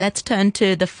Let's turn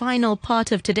to the final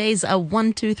part of today's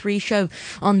 123 show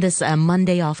on this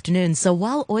Monday afternoon. So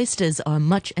while oysters are a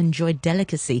much enjoyed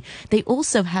delicacy, they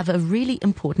also have a really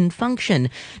important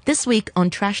function. This week on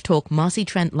Trash Talk, Marcy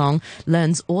Trent-Long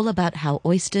learns all about how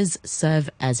oysters serve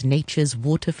as nature's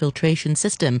water filtration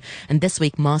system. And this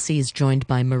week, Marcy is joined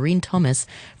by Maureen Thomas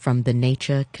from the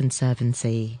Nature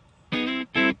Conservancy.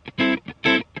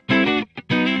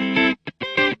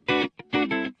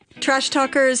 Trash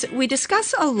Talkers, we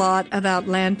discuss a lot about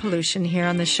land pollution here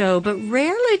on the show, but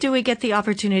rarely do we get the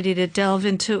opportunity to delve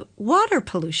into water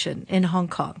pollution in Hong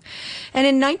Kong. And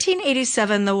in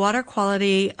 1987, the water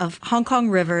quality of Hong Kong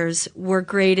rivers were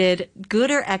graded good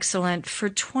or excellent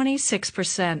for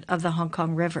 26% of the Hong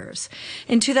Kong rivers.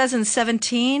 In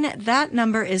 2017, that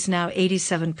number is now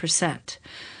 87%.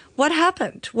 What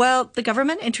happened? Well, the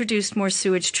government introduced more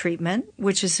sewage treatment,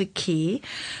 which is a key,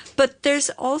 but there's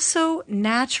also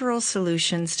natural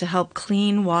solutions to help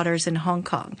clean waters in Hong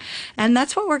Kong. And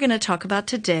that's what we're going to talk about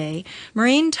today.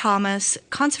 Maureen Thomas,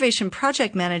 Conservation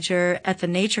Project Manager at the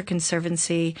Nature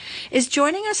Conservancy, is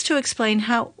joining us to explain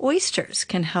how oysters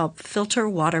can help filter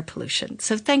water pollution.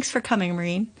 So thanks for coming,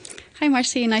 Maureen. Hi,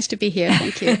 Marcy. Nice to be here.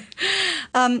 Thank you.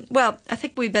 Well, I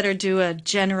think we better do a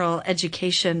general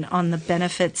education on the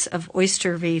benefits of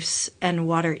oyster reefs and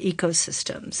water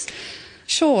ecosystems.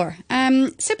 Sure.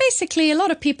 So basically, a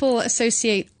lot of people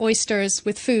associate oysters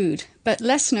with food, but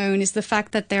less known is the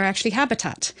fact that they're actually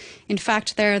habitat. In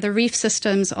fact, they're the reef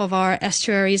systems of our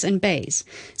estuaries and bays.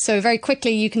 So very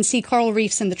quickly, you can see coral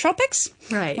reefs in the tropics.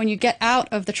 Right. When you get out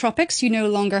of the tropics, you no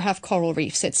longer have coral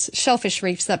reefs. It's shellfish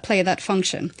reefs that play that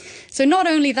function. So not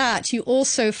only that, you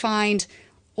also find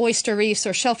oyster reefs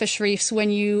or shellfish reefs when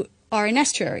you are in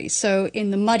estuaries. So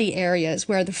in the muddy areas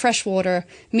where the fresh water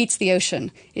meets the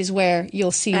ocean is where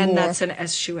you'll see more. And that's an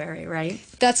estuary, right?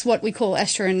 That's what we call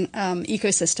estuarine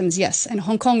ecosystems, yes. And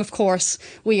Hong Kong, of course,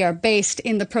 we are based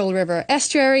in the Pearl River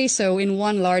estuary, so in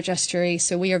one large estuary.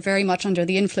 So we are very much under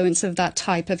the influence of that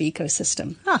type of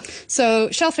ecosystem. So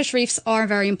shellfish reefs are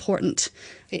very important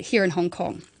here in Hong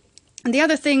Kong. And the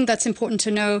other thing that's important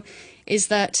to know is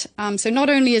that, so not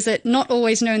only is it not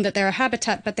always known that they're a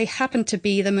habitat, but they happen to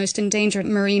be the most endangered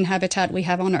marine habitat we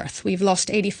have on Earth. We've lost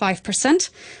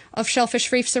 85% of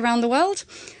shellfish reefs around the world.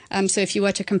 So if you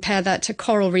were to compare that to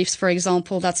coral reefs, for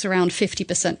example, that's around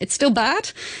 50%. It's still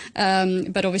bad,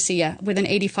 but obviously, yeah, with an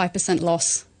 85%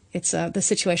 loss, it's the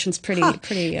situation's pretty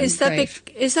Is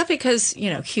that because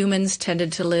humans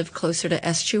tended to live closer to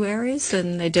estuaries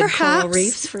than they did coral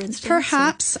reefs, for instance?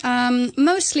 Perhaps.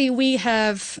 Mostly we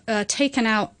have taken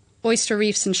out oyster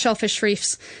reefs and shellfish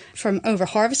reefs from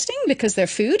overharvesting because they're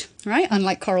food, right?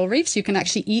 Unlike coral reefs, you can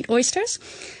actually eat oysters.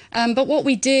 But what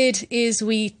we did is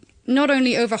we not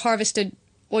only overharvested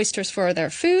oysters for their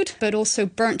food, but also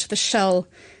burnt the shell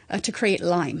to create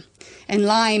lime. And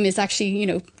lime is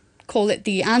actually, call it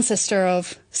the ancestor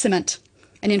of cement.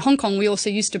 And in Hong Kong, we also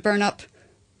used to burn up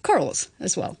corals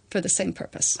as well for the same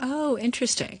purpose. Oh,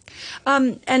 interesting.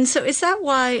 And so is that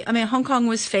why, Hong Kong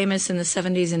was famous in the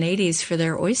 70s and 80s for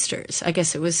their oysters. I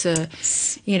guess it was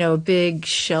a big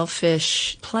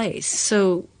shellfish place.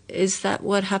 So is that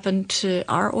what happened to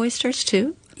our oysters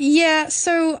too? Yeah,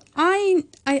 so I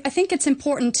think it's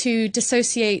important to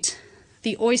dissociate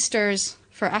the oysters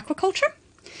for aquaculture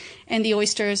and the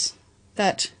oysters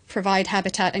that provide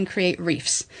habitat and create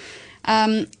reefs.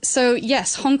 So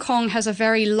yes, Hong Kong has a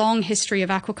very long history of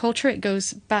aquaculture. It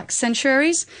goes back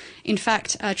centuries. In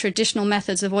fact, traditional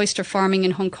methods of oyster farming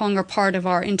in Hong Kong are part of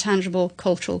our intangible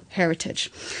cultural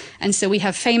heritage. And so we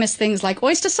have famous things like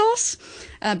oyster sauce,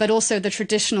 but also the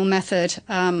traditional method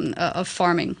of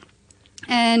farming.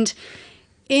 And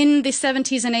in the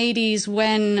 70s and 80s,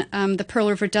 when the Pearl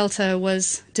River Delta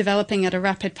was developing at a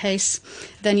rapid pace,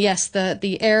 then yes,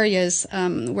 the areas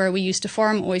where we used to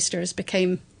farm oysters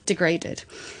became degraded.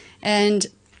 And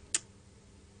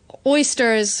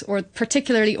oysters, or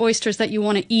particularly oysters that you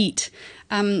want to eat,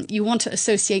 you want to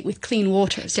associate with clean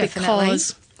waters. Definitely.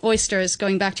 Because oysters,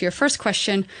 going back to your first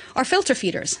question, are filter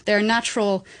feeders. They're a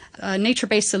natural,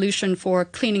 nature-based solution for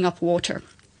cleaning up water.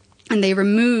 And they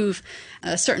remove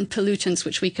certain pollutants,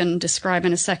 which we can describe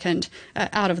in a second,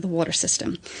 out of the water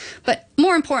system. But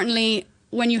more importantly,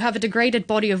 when you have a degraded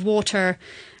body of water,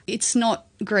 it's not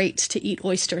great to eat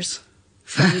oysters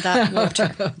from that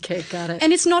water. Okay, got it.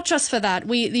 And it's not just for that.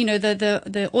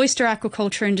 The oyster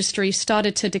aquaculture industry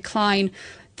started to decline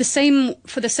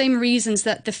for the same reasons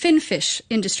that the finfish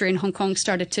industry in Hong Kong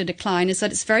started to decline, is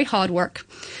that it's very hard work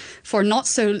for not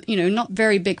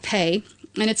very big pay.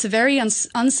 and it's a very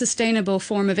unsustainable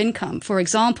form of income. For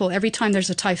example, every time there's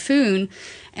a typhoon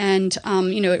and,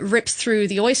 it rips through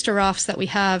the oyster rafts that we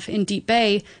have in Deep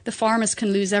Bay, the farmers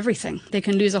can lose everything. They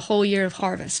can lose a whole year of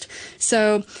harvest.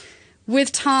 So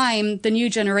with time, the new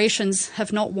generations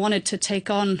have not wanted to take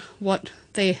on what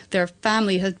their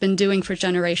family has been doing for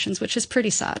generations, which is pretty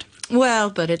sad. Well,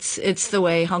 but it's the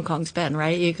way Hong Kong's been,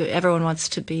 right? Everyone wants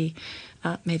to be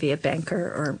maybe a banker,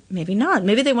 or maybe not.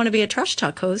 Maybe they want to be a trash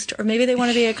talk host, or maybe they want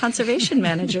to be a conservation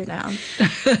manager now.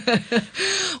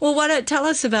 Well, tell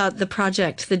us about the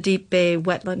project, the Deep Bay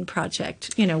Wetland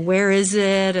Project. Where is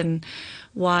it, and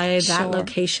why that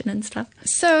location and stuff?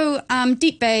 So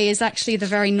Deep Bay is actually the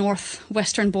very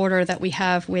northwestern border that we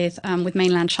have with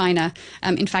mainland China.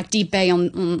 In fact, Deep Bay on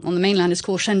the mainland is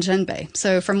called Shenzhen Bay.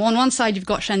 So from on one side, you've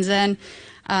got Shenzhen,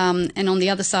 and on the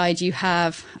other side, you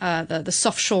have the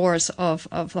soft shores of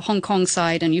the Hong Kong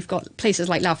side, and you've got places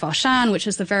like Lau Fau Shan, which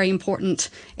is the very important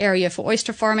area for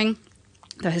oyster farming,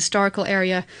 the historical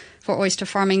area for oyster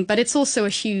farming, but it's also a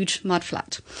huge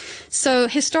mudflat. So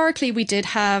historically, we did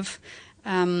have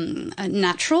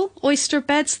natural oyster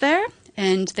beds there,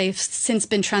 and they've since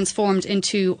been transformed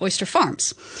into oyster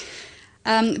farms.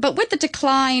 But with the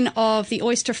decline of the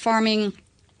oyster farming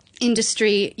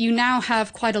industry, you now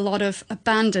have quite a lot of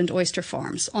abandoned oyster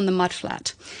farms on the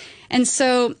mudflat. And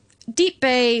so Deep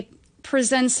Bay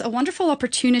presents a wonderful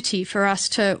opportunity for us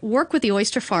to work with the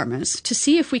oyster farmers to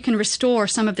see if we can restore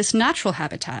some of this natural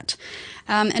habitat,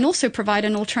 and also provide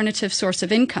an alternative source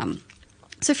of income.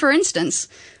 So for instance,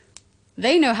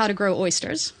 they know how to grow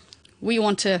oysters. We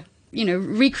want to,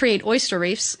 recreate oyster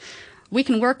reefs. We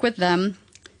can work with them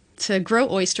to grow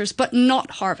oysters, but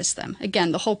not harvest them.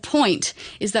 Again, the whole point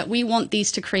is that we want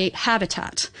these to create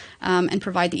habitat and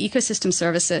provide the ecosystem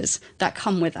services that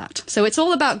come with that. So it's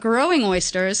all about growing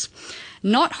oysters,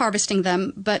 not harvesting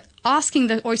them, but asking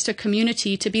the oyster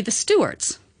community to be the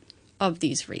stewards of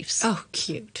these reefs. Oh,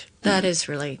 cute.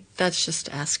 That's just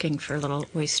asking for little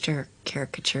oyster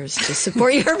caricatures to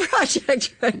support your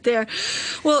project right there.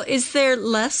 Well, is there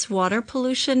less water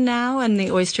pollution now, and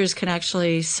the oysters can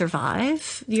actually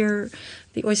survive the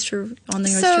oyster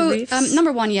reefs?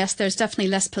 Number one, yes, there's definitely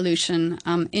less pollution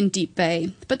in Deep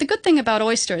Bay. But the good thing about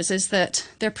oysters is that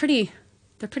they're pretty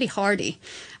hardy.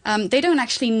 They don't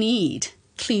actually need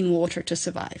clean water to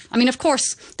survive. I mean, of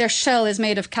course, their shell is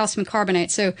made of calcium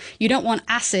carbonate, so you don't want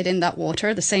acid in that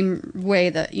water, the same way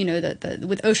that,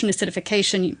 with ocean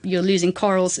acidification, you're losing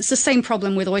corals. It's the same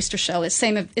problem with oyster shell. It's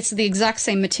the exact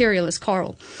same material as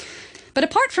coral. But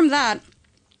apart from that,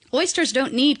 oysters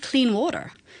don't need clean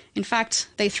water. In fact,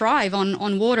 they thrive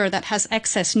on water that has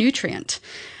excess nutrient.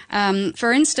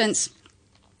 For instance,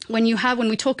 when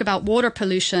we talk about water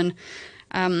pollution,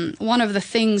 one of the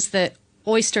things that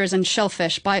oysters and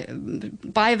shellfish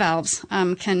bivalves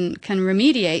can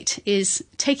remediate is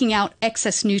taking out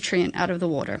excess nutrient out of the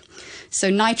water. So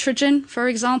nitrogen, for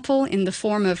example, in the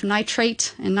form of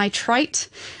nitrate and nitrite,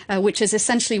 which is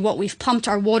essentially what we've pumped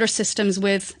our water systems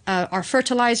with, our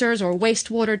fertilizers or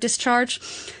wastewater discharge.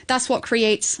 That's what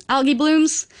creates algae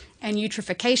blooms and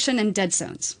eutrophication and dead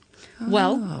zones. Oh.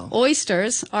 Well,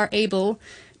 oysters are able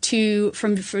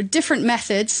for different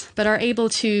methods, but are able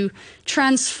to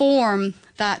transform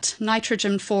that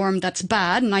nitrogen form that's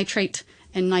bad, nitrate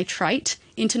and nitrite,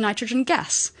 into nitrogen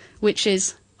gas, which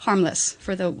is harmless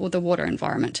for the water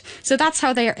environment. So that's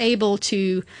how they are able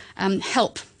to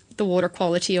help the water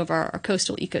quality of our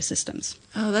coastal ecosystems.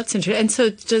 Oh, that's interesting. And so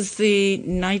does the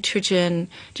nitrogen,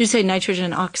 did you say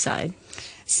nitrogen oxide?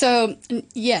 So,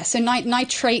 yeah, so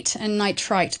nitrate and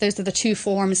nitrite, those are the two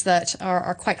forms that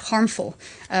are quite harmful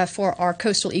for our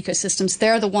coastal ecosystems.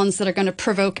 They're the ones that are going to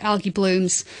provoke algae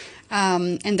blooms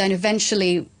and then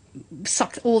eventually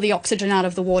suck all the oxygen out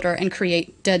of the water and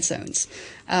create dead zones.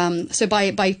 So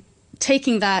by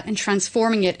taking that and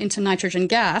transforming it into nitrogen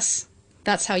gas,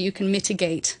 that's how you can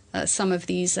mitigate some of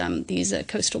these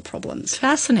coastal problems.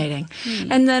 Fascinating.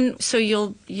 And then, so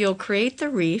you'll create the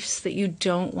reefs that you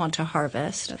don't want to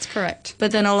harvest. That's correct.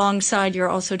 But then alongside, you're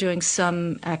also doing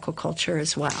some aquaculture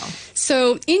as well.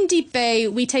 So in Deep Bay,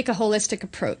 we take a holistic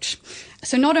approach.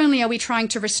 So not only are we trying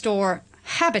to restore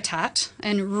habitat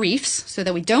and reefs so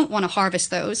that we don't want to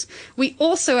harvest those, we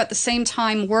also at the same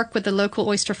time work with the local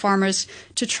oyster farmers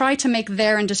to try to make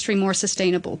their industry more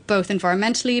sustainable, both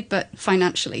environmentally but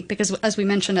financially, because as we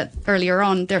mentioned earlier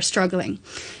on, they're struggling.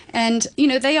 And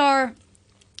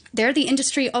they're the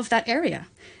industry of that area.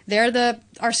 They're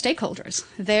our stakeholders.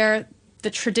 They're the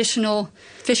traditional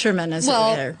fishermen, as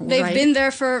well, it were, they've right? been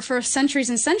there for centuries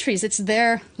and centuries. It's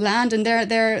their land and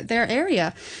their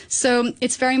area. So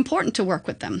it's very important to work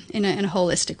with them in a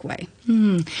holistic way.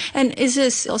 And is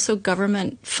this also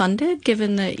government funded,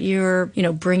 given that you're,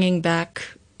 bringing back,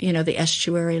 the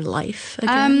estuary life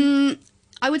again?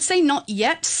 I would say not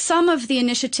yet. Some of the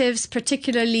initiatives,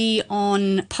 particularly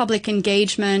on public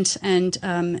engagement and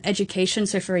education.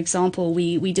 So, for example,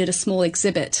 we did a small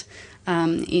exhibit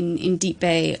in Deep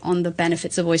Bay on the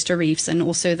benefits of oyster reefs and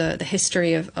also the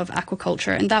history of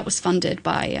aquaculture, and that was funded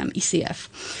by ECF.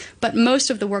 But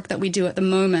most of the work that we do at the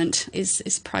moment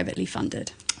is privately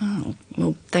funded. Oh,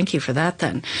 well, thank you for that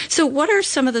then. So what are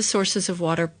some of the sources of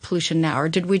water pollution now, or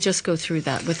did we just go through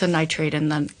that with the nitrate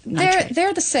and the nitrate?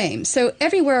 They're the same. So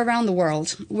everywhere around the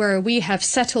world where we have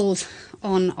settled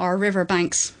on our river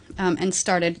banks and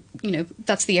started,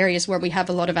 that's the areas where we have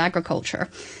a lot of agriculture.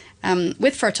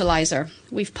 With fertilizer,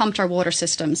 we've pumped our water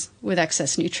systems with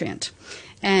excess nutrient.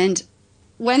 And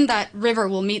when that river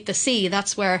will meet the sea,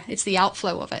 that's where it's the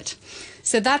outflow of it.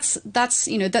 So that's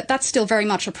still very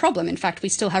much a problem. In fact, we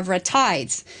still have red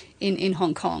tides in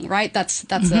Hong Kong, right? That's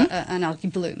an algae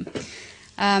bloom.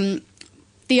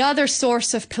 The other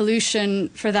source of pollution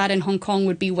for that in Hong Kong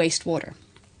would be wastewater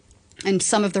and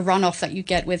some of the runoff that you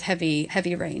get with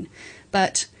heavy rain.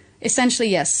 But essentially,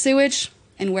 yes, sewage,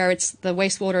 and where the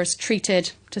wastewater is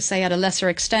treated to, say, at a lesser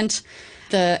extent,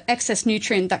 the excess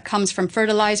nutrient that comes from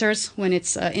fertilizers when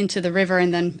it's into the river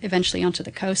and then eventually onto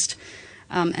the coast,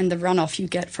 and the runoff you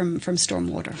get from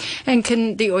stormwater. And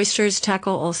can the oysters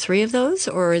tackle all three of those,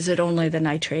 or is it only the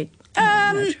nitrate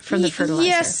from the fertilizer?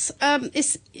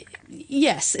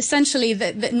 Yes. Essentially,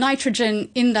 the nitrogen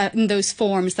in those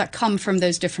forms that come from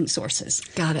those different sources.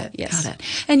 Got it. Yes. Got it.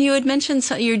 And you had mentioned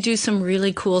you do some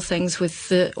really cool things with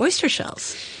the oyster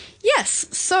shells. Yes.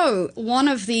 So one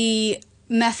of the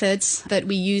methods that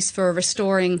we use for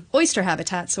restoring oyster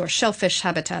habitats or shellfish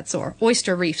habitats or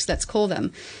oyster reefs, let's call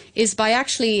them, is by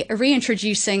actually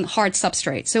reintroducing hard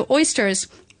substrate. So oysters,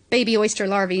 baby oyster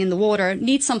larvae in the water,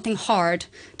 need something hard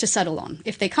to settle on.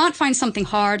 If they can't find something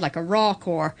hard like a rock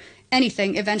or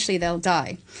anything, eventually they'll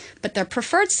die. But their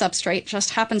preferred substrate just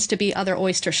happens to be other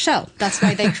oyster shell. That's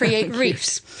why they create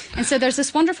reefs. And so there's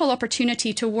this wonderful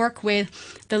opportunity to work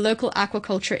with the local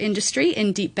aquaculture industry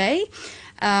in Deep Bay.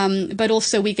 But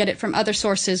also we get it from other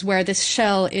sources where this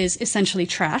shell is essentially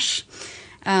trash.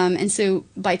 And so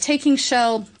by taking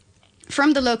shell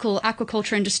from the local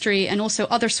aquaculture industry and also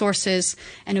other sources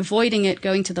and avoiding it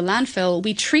going to the landfill,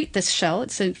 we treat this shell.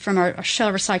 It's from our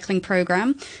shell recycling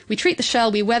program. We treat the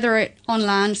shell, we weather it on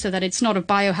land so that it's not a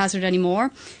biohazard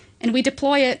anymore, and we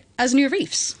deploy it as new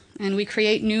reefs. And we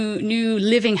create new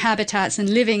living habitats and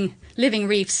living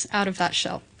reefs out of that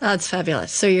shell. That's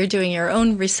fabulous. So you're doing your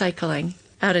own recycling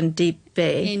out in Deep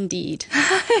Bay. Indeed.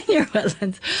 Your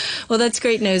wetlands. Well, that's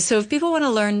great news. So if people want to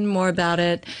learn more about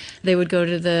it, they would go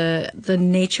to the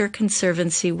Nature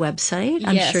Conservancy website.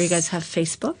 I'm sure you guys have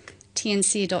Facebook.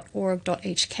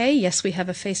 tnc.org.hk. Yes, we have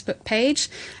a Facebook page.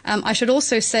 I should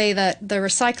also say that the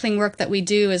recycling work that we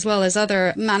do, as well as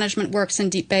other management works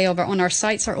in Deep Bay over on our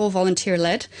sites, are all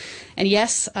volunteer-led. And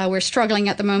yes, we're struggling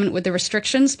at the moment with the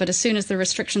restrictions, but as soon as the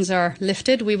restrictions are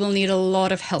lifted, we will need a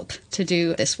lot of help to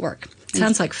do this work.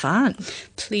 Sounds like fun.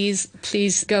 Please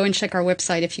go and check our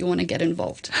website if you want to get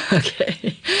involved.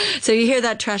 Okay. So you hear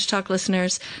that, Trash Talk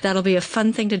listeners? That'll be a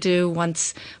fun thing to do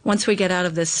once we get out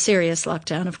of this serious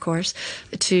lockdown, of course,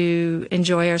 to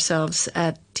enjoy ourselves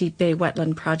at Deep Bay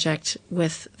Wetland Project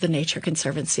with the Nature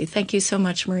Conservancy. Thank you so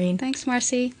much, Maureen. Thanks,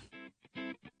 Marcy.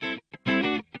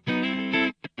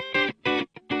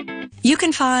 You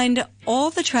can find all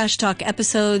the Trash Talk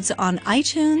episodes on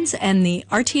iTunes and the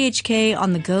RTHK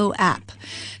On The Go app.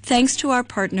 Thanks to our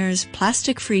partners,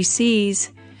 Plastic Free Seas.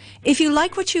 If you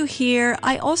like what you hear,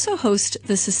 I also host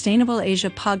the Sustainable Asia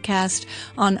podcast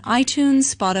on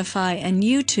iTunes, Spotify, and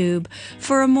YouTube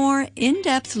for a more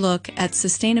in-depth look at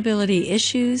sustainability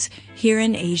issues here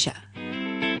in Asia.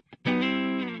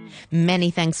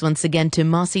 Many thanks once again to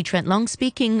Marcy Trent-Long,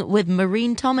 speaking with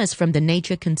Maureen Thomas from the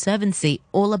Nature Conservancy,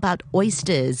 all about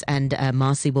oysters. And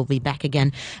Marcy will be back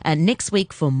again next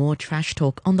week for more Trash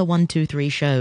Talk on the 123 show.